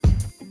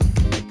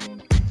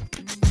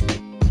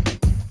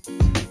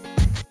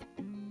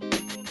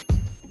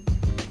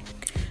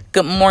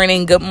Good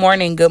morning, good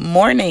morning, good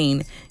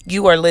morning.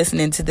 You are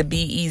listening to the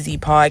Be Easy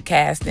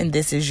podcast, and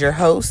this is your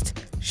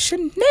host,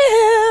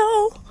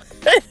 Chanel.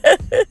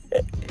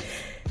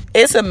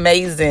 It's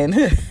amazing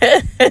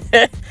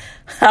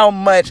how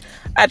much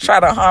I try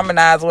to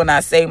harmonize when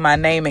I say my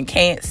name and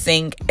can't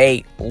sing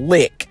a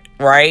lick,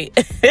 right?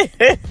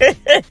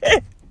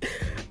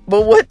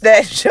 But what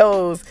that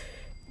shows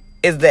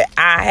is that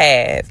I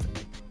have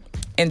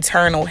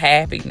internal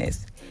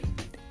happiness.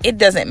 It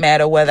doesn't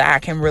matter whether I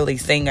can really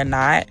sing or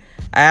not.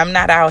 I'm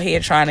not out here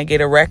trying to get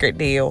a record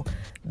deal.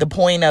 The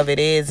point of it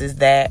is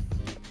that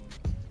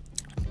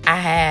I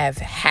have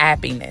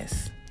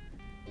happiness.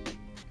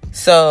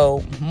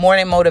 So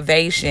morning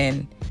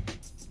motivation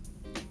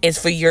is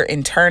for your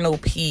internal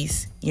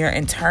peace, your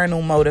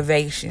internal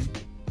motivation.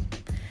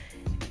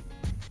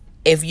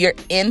 If you're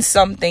in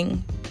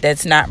something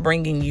that's not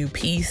bringing you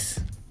peace,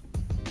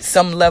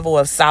 some level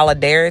of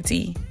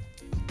solidarity,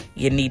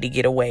 you need to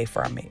get away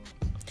from it.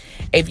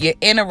 If you're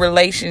in a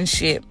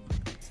relationship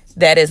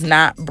that is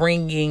not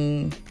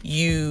bringing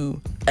you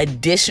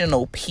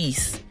additional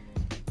peace,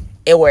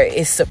 or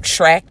is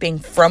subtracting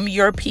from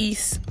your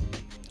peace,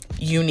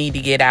 you need to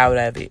get out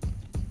of it.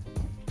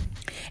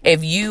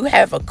 If you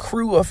have a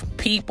crew of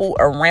people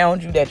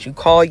around you that you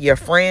call your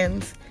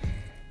friends,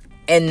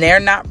 and they're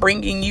not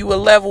bringing you a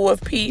level of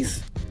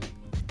peace,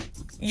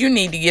 you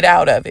need to get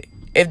out of it.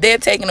 If they're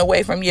taking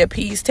away from your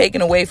peace,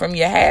 taking away from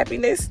your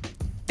happiness,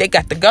 they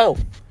got to go.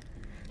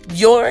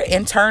 Your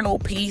internal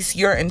peace,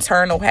 your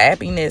internal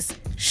happiness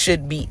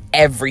should be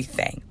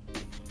everything.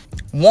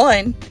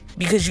 One,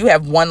 because you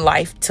have one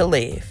life to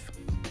live.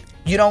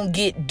 You don't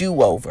get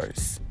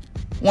do-overs.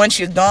 Once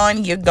you're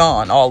gone, you're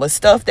gone. All the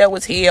stuff that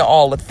was here,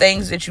 all the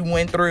things that you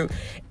went through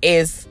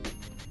is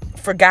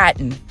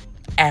forgotten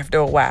after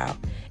a while.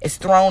 It's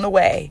thrown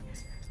away.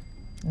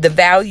 The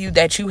value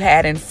that you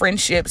had in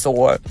friendships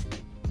or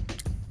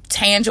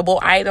tangible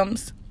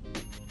items,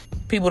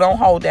 people don't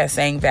hold that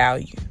same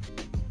value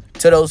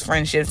to those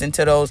friendships and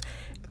to those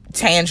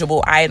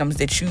tangible items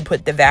that you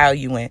put the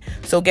value in.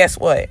 So guess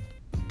what?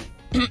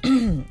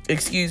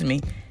 Excuse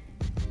me.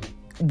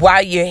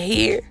 While you're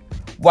here,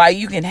 while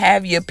you can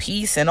have your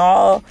peace and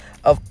all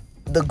of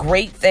the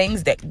great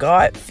things that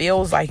God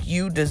feels like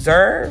you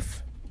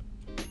deserve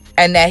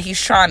and that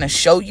He's trying to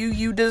show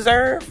you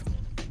deserve,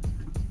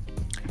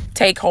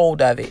 take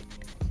hold of it.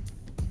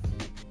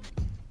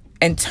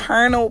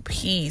 Internal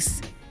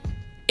peace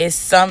is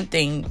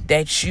something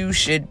that you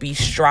should be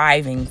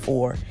striving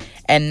for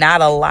and not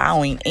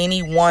allowing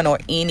anyone or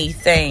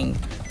anything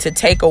to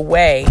take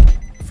away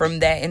from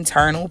that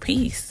internal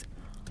peace.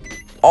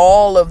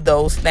 All of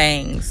those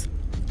things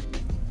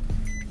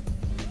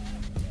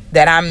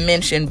that I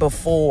mentioned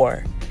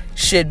before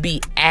should be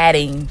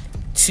adding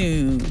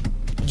to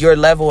your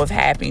level of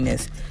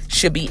happiness,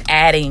 should be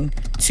adding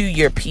to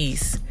your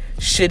peace,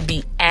 should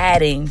be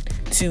adding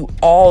to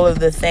all of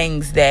the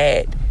things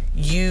that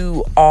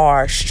you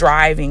are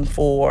striving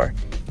for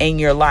in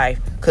your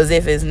life. Because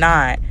if it's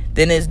not,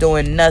 then it's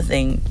doing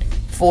nothing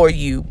for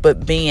you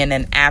but being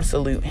an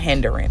absolute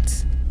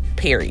hindrance.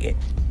 Period.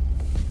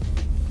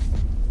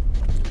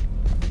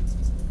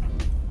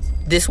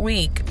 This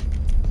week,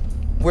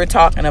 we're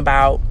talking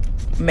about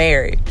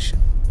marriage.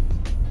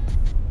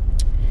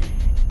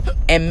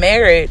 In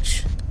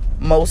marriage,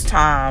 most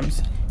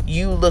times,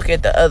 you look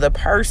at the other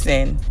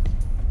person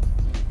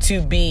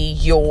to be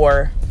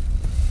your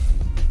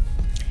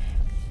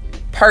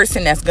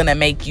person that's going to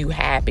make you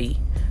happy.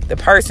 The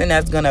person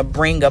that's going to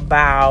bring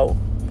about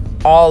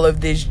all of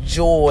this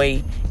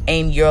joy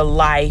in your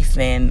life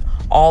and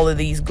all of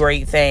these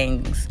great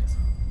things.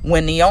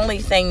 When the only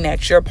thing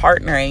that your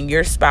partner and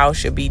your spouse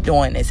should be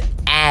doing is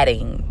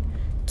adding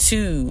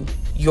to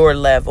your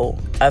level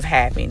of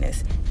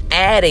happiness,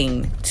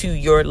 adding to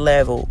your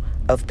level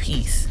of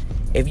peace.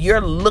 If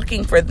you're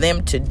looking for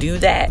them to do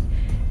that,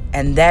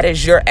 and that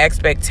is your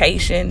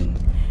expectation,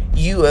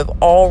 you have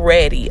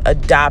already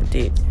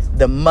adopted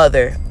the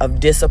mother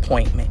of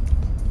disappointment.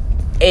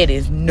 It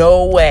is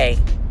no way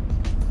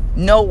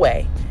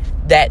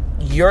that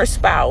your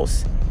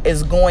spouse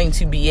is going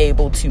to be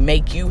able to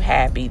make you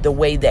happy the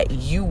way that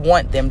you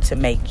want them to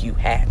make you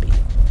happy.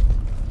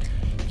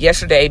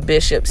 Yesterday,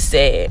 Bishop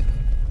said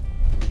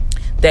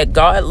that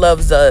God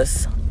loves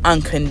us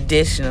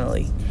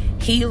unconditionally.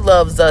 He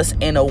loves us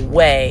in a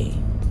way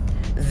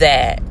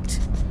that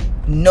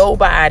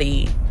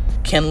nobody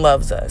can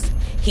love us.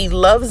 He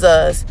loves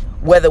us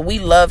whether we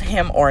love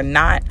Him or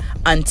not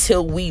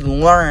until we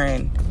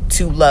learn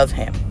to love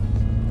Him.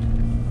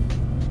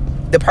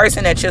 The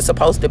person that you're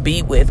supposed to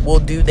be with will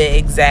do the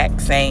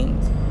exact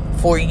same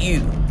for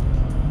you.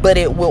 But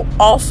it will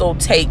also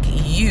take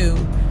you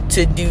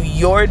to do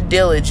your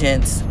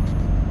diligence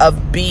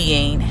of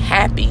being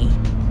happy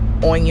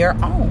on your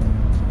own.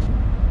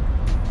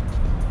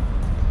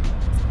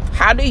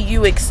 How do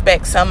you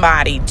expect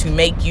somebody to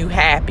make you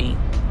happy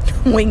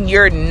when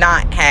you're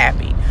not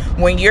happy?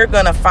 When you're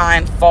going to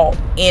find fault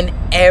in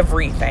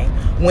everything?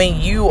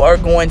 When you are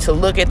going to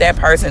look at that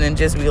person and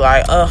just be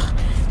like, ugh,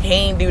 he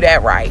ain't do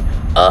that right.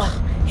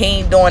 Ugh, he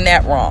ain't doing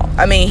that wrong.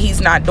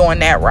 He's not doing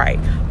that right.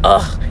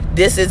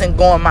 This isn't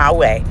going my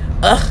way.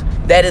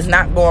 That is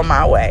not going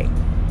my way.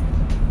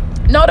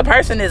 No, the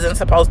person isn't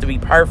supposed to be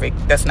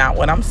perfect. That's not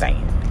what I'm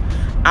saying.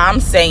 I'm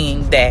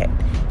saying that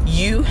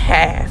you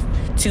have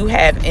to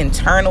have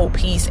internal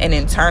peace and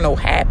internal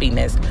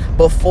happiness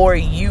before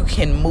you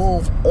can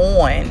move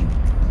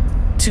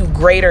on to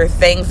greater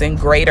things and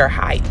greater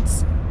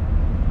heights.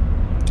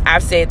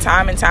 I've said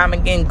time and time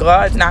again,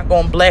 God's not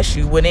going to bless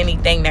you with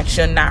anything that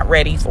you're not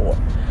ready for.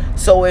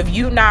 So if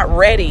you're not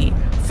ready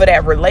for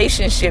that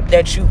relationship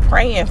that you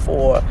praying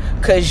for,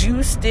 because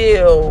you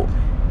still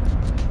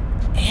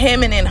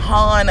hemming and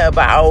hawing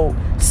about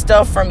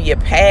stuff from your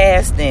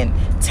past and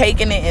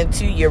taking it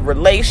into your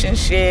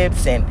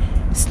relationships and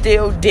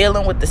still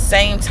dealing with the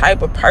same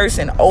type of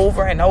person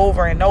over and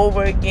over and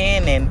over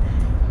again, and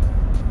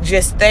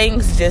just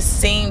things just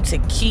seem to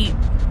keep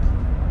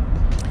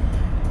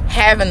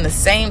having the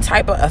same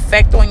type of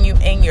effect on you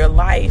in your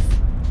life,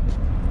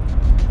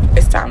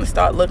 it's time to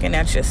start looking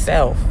at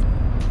yourself.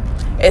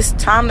 It's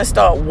time to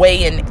start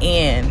weighing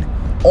in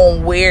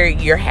on where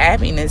your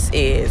happiness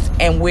is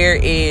and where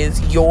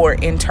is your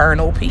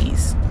internal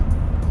peace.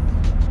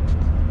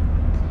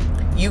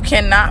 You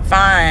cannot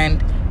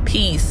find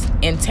peace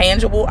in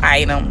tangible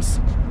items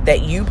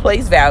that you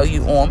place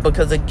value on,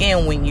 because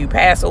again, when you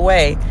pass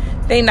away,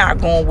 they're not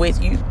going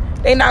with you.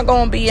 They're not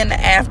going to be in the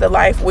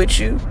afterlife with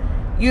you.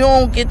 You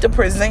don't get to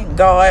present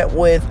God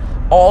with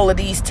all of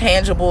these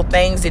tangible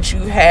things that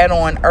you had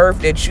on earth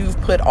that you've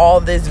put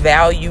all this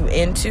value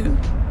into.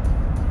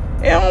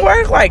 It don't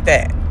work like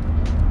that.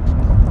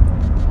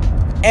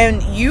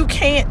 And you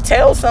can't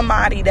tell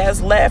somebody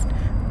that's left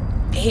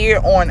here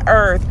on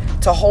earth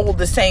to hold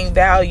the same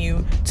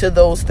value to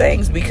those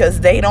things,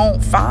 because they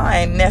don't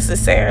find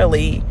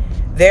necessarily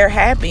their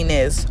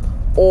happiness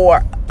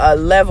or a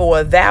level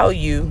of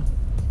value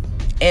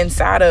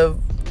inside of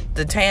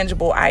the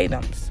tangible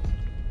items.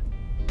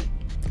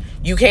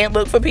 You can't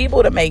look for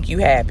people to make you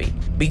happy,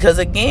 because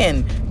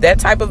again, that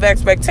type of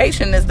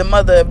expectation is the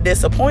mother of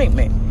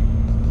disappointment.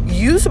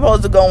 You're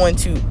supposed to go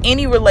into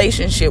any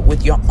relationship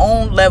with your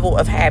own level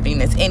of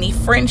happiness, any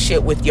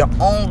friendship with your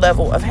own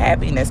level of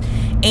happiness,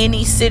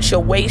 any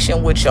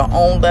situation with your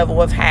own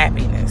level of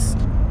happiness.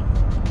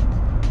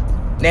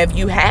 Now, if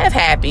you have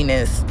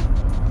happiness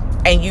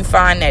and you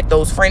find that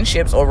those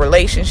friendships or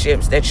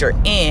relationships that you're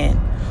in,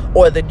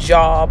 or the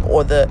job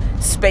or the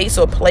space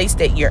or place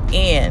that you're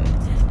in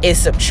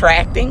is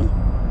subtracting,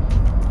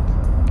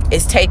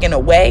 is taking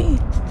away,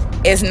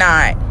 is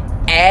not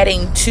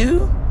adding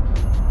to,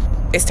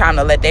 it's time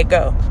to let that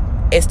go.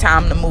 It's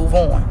time to move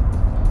on.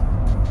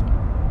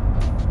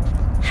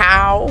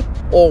 How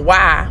or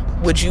why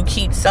would you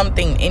keep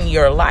something in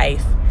your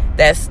life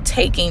that's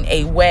taking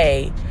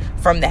away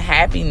from the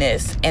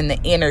happiness and the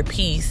inner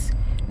peace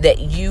that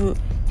you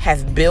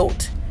have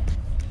built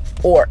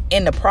or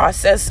in the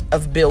process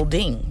of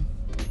building?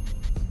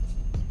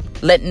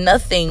 Let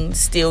nothing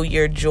steal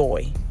your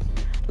joy.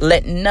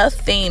 Let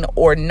nothing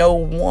or no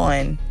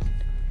one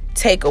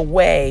take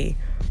away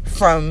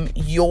from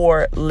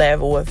your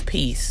level of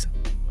peace.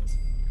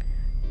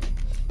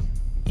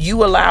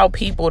 You allow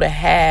people to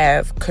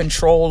have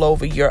control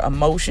over your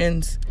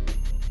emotions,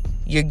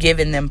 you're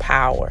giving them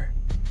power.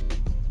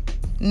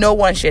 No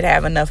one should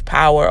have enough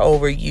power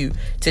over you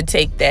to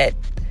take that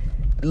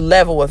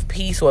level of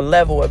peace or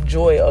level of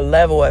joy or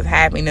level of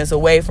happiness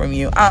away from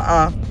you.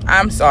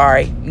 I'm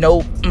sorry.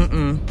 Nope.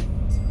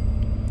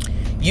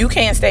 You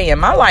can't stay in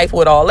my life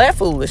with all that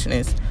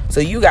foolishness.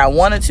 So you got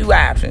one or two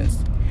options.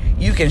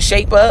 You can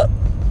shape up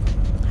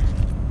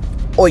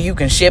or you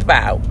can ship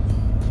out.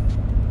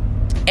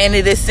 And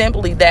it is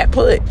simply that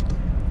put.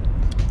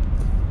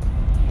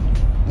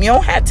 You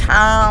don't have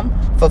time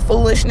for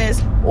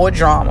foolishness or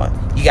drama.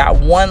 You got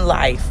one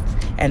life.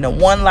 And the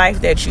one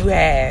life that you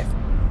have,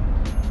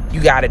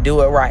 you got to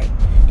do it right.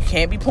 You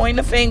can't be pointing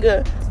the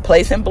finger,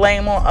 placing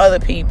blame on other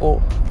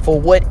people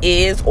for what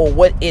is or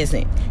what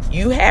isn't.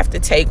 You have to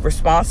take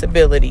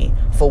responsibility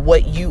for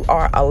what you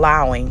are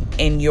allowing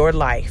in your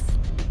life.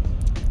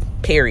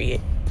 Period.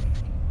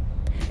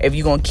 If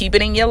you're going to keep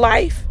it in your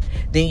life,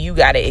 then you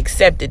got to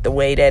accept it the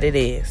way that it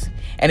is.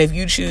 And if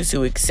you choose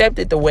to accept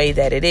it the way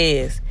that it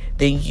is,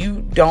 then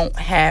you don't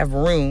have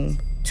room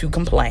to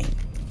complain.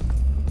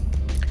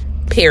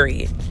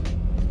 Period.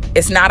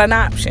 It's not an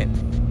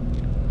option.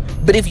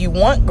 But if you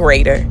want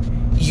greater,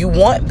 you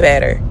want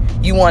better,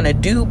 you want to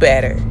do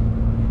better,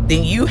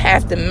 then you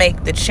have to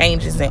make the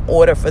changes in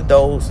order for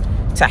those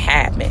to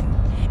happen.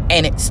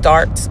 And it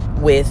starts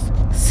with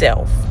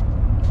self.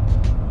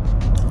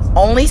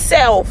 Only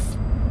self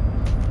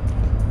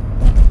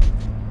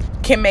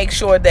can make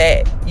sure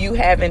that you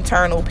have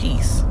internal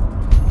peace.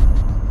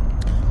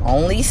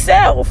 Only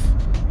self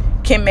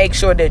can make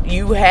sure that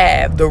you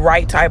have the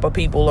right type of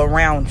people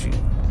around you.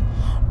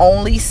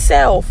 Only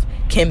self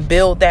can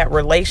build that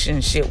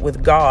relationship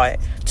with God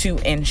to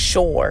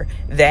ensure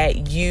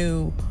that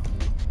you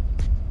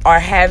are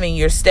having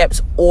your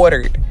steps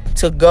ordered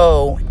to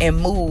go and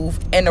move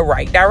in the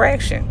right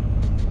direction.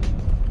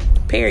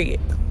 Period.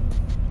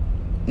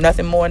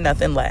 Nothing more,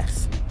 nothing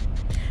less.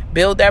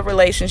 Build that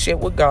relationship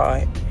with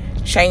God.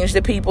 Change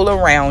the people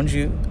around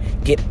you.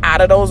 Get out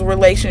of those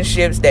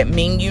relationships that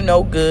mean you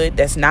no good,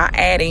 that's not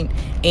adding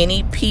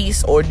any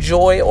peace or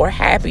joy or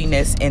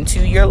happiness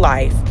into your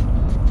life.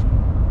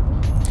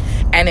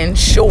 And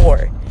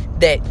ensure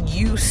that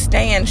you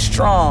stand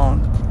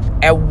strong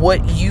at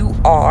what you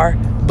are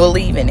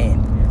believing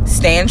in.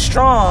 Stand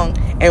strong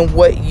in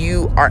what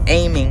you are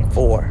aiming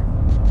for.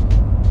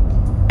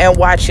 And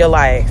watch your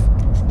life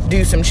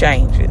do some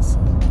changes.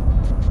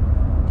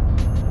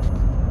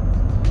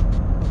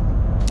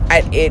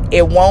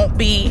 It won't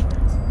be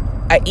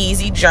an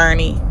easy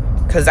journey,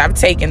 because I've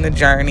taken the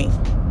journey.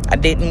 I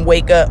didn't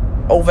wake up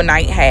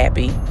overnight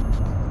happy.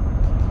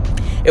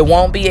 It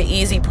won't be an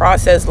easy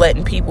process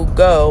letting people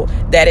go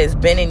that has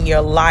been in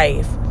your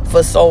life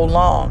for so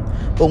long.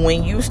 But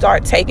when you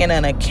start taking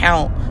an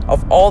account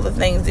of all the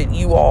things that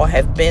you all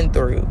have been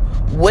through,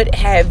 what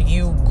have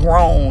you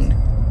grown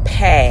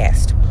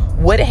past?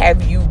 What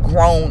have you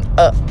grown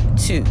up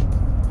to?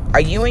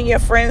 Are you and your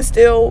friends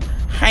still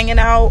hanging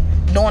out,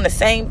 doing the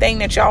same thing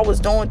that y'all was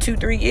doing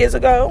 2-3 years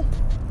ago?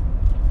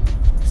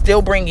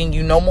 Still bringing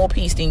you no more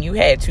peace than you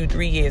had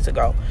 2-3 years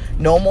ago.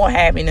 No more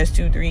happiness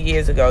 2-3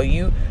 years ago.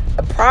 You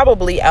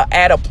probably are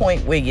at a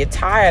point where you're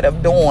tired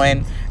of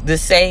doing the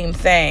same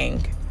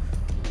thing,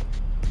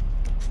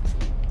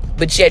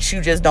 but yet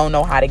you just don't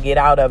know how to get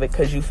out of it,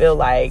 because you feel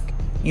like,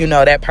 you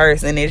know, that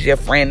person is your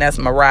friend. That's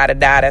my ride or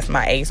die. That's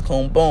my ace,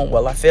 coon, boom.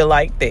 Well, I feel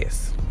like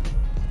this.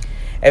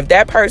 If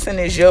that person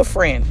is your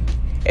friend,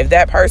 if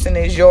that person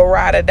is your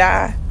ride or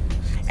die,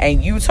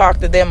 and you talk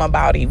to them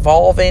about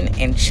evolving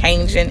and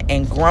changing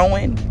and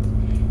growing,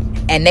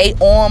 and they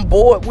on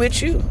board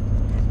with you,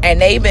 and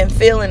they've been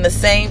feeling the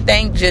same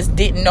thing, just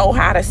didn't know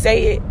how to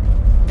say it,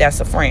 that's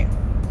a friend.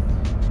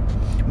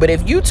 But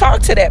if you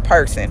talk to that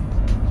person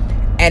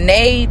and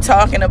they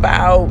talking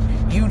about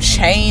you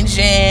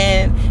changing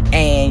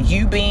and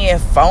you being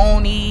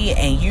phony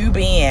and you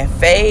being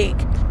fake,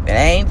 that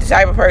ain't the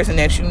type of person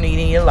that you need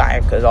in your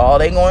life, because all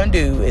they going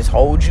to do is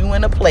hold you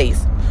in a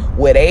place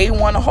where they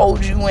want to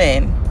hold you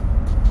in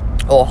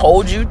or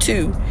hold you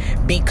to,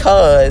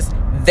 because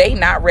they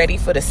not ready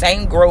for the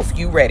same growth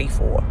you ready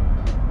for.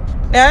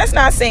 Now, that's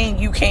not saying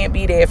you can't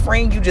be their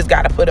friend. You just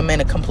got to put them in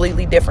a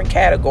completely different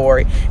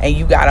category, and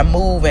you got to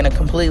move in a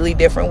completely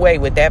different way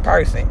with that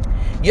person.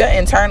 Your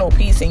internal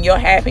peace and your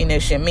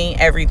happiness should mean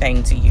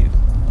everything to you.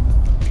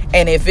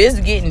 And if it's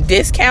getting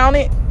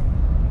discounted,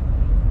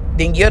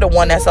 then you're the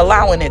one that's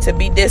allowing it to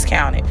be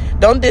discounted.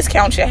 Don't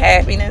discount your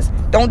happiness.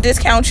 Don't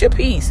discount your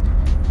peace.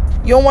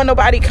 You don't want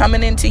nobody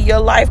coming into your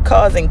life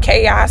causing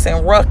chaos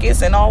and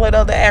ruckus and all that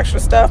other extra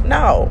stuff.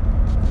 No.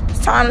 It's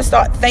time to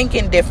start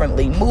thinking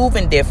differently,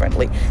 moving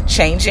differently.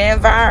 Change your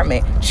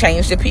environment.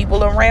 Change the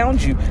people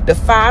around you.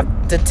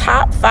 The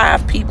top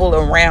 5 people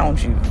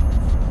around you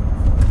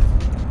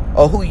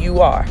are who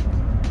you are.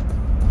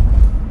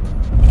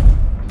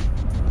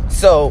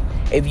 So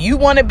if you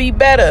want to be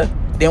better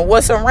than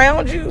what's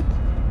around you,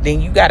 then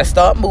you got to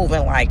start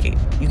moving like it.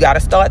 You got to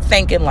start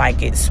thinking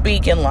like it,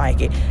 speaking like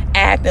it,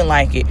 acting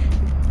like it,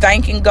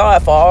 thanking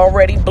God for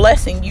already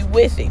blessing you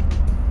with it.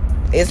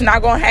 It's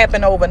not going to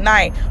happen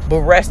overnight, but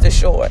rest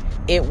assured,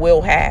 it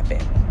will happen.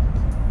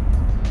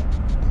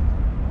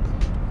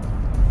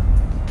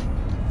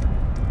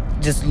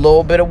 Just a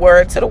little bit of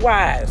word to the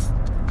wise.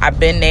 I've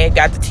been there,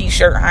 got the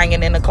t-shirt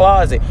hanging in the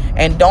closet.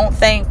 And don't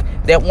think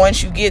that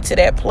once you get to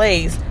that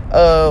place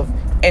of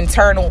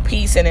internal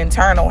peace and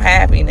internal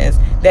happiness,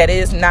 that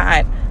is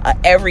not an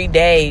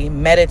everyday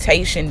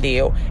meditation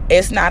deal.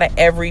 It's not an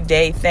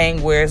everyday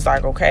thing where it's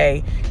like,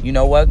 okay, you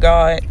know what,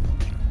 God?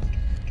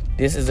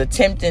 This is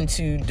attempting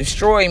to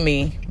destroy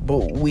me,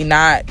 but we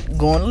not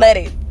going to let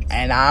it.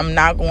 And I'm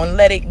not going to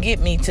let it get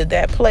me to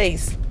that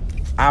place.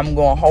 I'm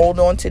going to hold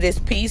on to this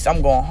peace.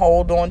 I'm going to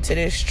hold on to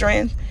this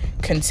strength.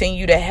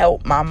 Continue to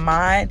help my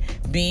mind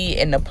be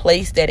in the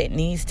place that it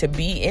needs to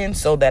be in,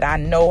 so that I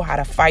know how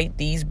to fight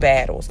these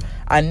battles.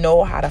 I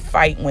know how to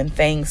fight when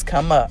things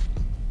come up.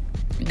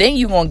 Then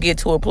you're going to get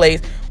to a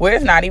place where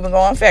it's not even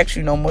going to affect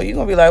you no more. You're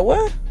going to be like,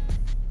 what?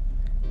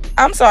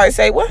 I'm sorry,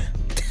 say what?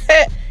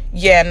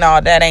 Yeah, no,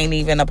 that ain't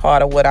even a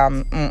part of what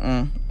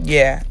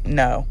yeah,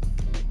 no.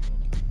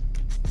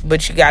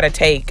 But you got to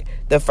take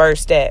the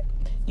first step.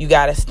 You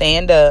got to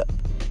stand up,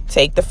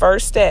 take the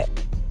first step.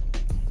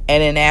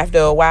 And then after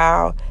a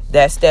while,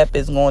 that step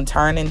is going to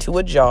turn into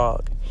a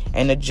jog.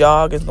 And the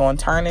jog is going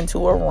to turn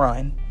into a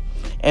run.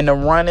 And the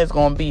run is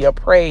going to be a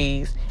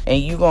praise.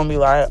 And you're going to be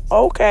like,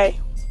 okay,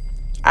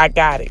 I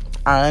got it.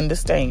 I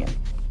understand.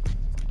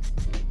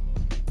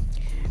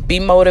 Be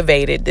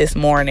motivated this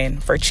morning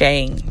for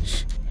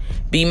change.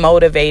 Be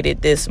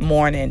motivated this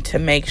morning to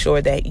make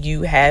sure that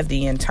you have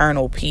the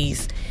internal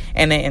peace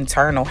and the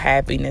internal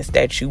happiness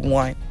that you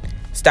want.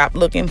 Stop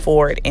looking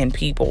for it in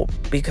people,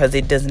 because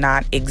it does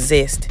not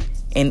exist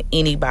in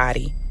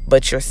anybody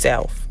but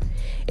yourself.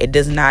 It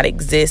does not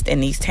exist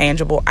in these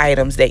tangible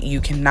items that you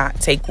cannot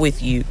take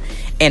with you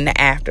in the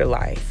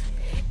afterlife.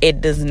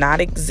 It does not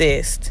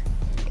exist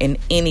in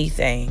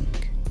anything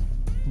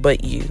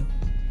but you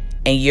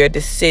and your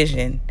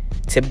decision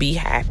to be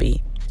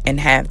happy and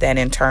have that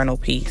internal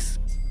peace.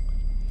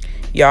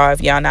 Y'all,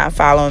 if y'all not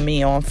following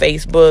me on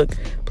Facebook,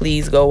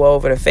 please go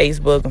over to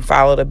Facebook and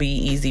follow the Be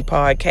Easy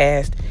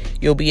podcast.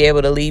 You'll be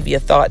able to leave your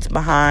thoughts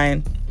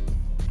behind.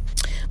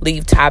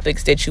 Leave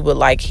topics that you would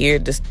like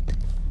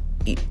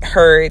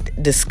heard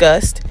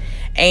discussed,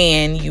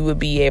 and you would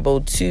be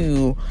able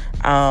to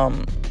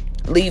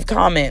leave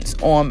comments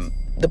on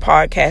the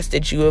podcast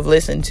that you have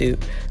listened to.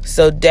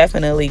 So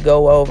definitely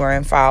go over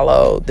and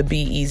follow the Be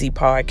Easy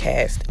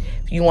podcast.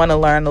 If you want to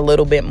learn a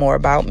little bit more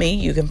about me,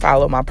 you can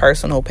follow my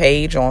personal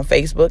page on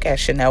Facebook at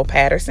Chanel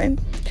Patterson,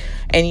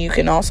 and you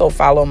can also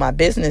follow my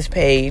business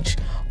page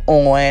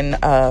on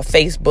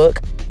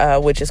Facebook,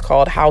 which is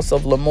called House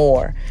of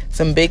L'Amour.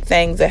 Some big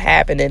things are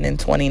happening in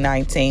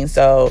 2019,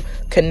 so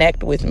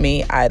connect with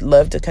me. I'd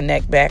love to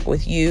connect back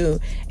with you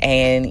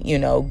and,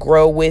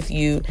 grow with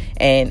you,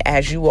 and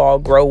as you all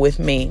grow with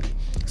me.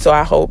 So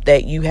I hope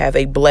that you have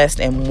a blessed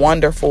and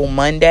wonderful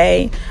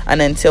Monday,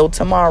 and until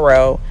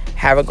tomorrow,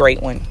 have a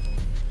great one.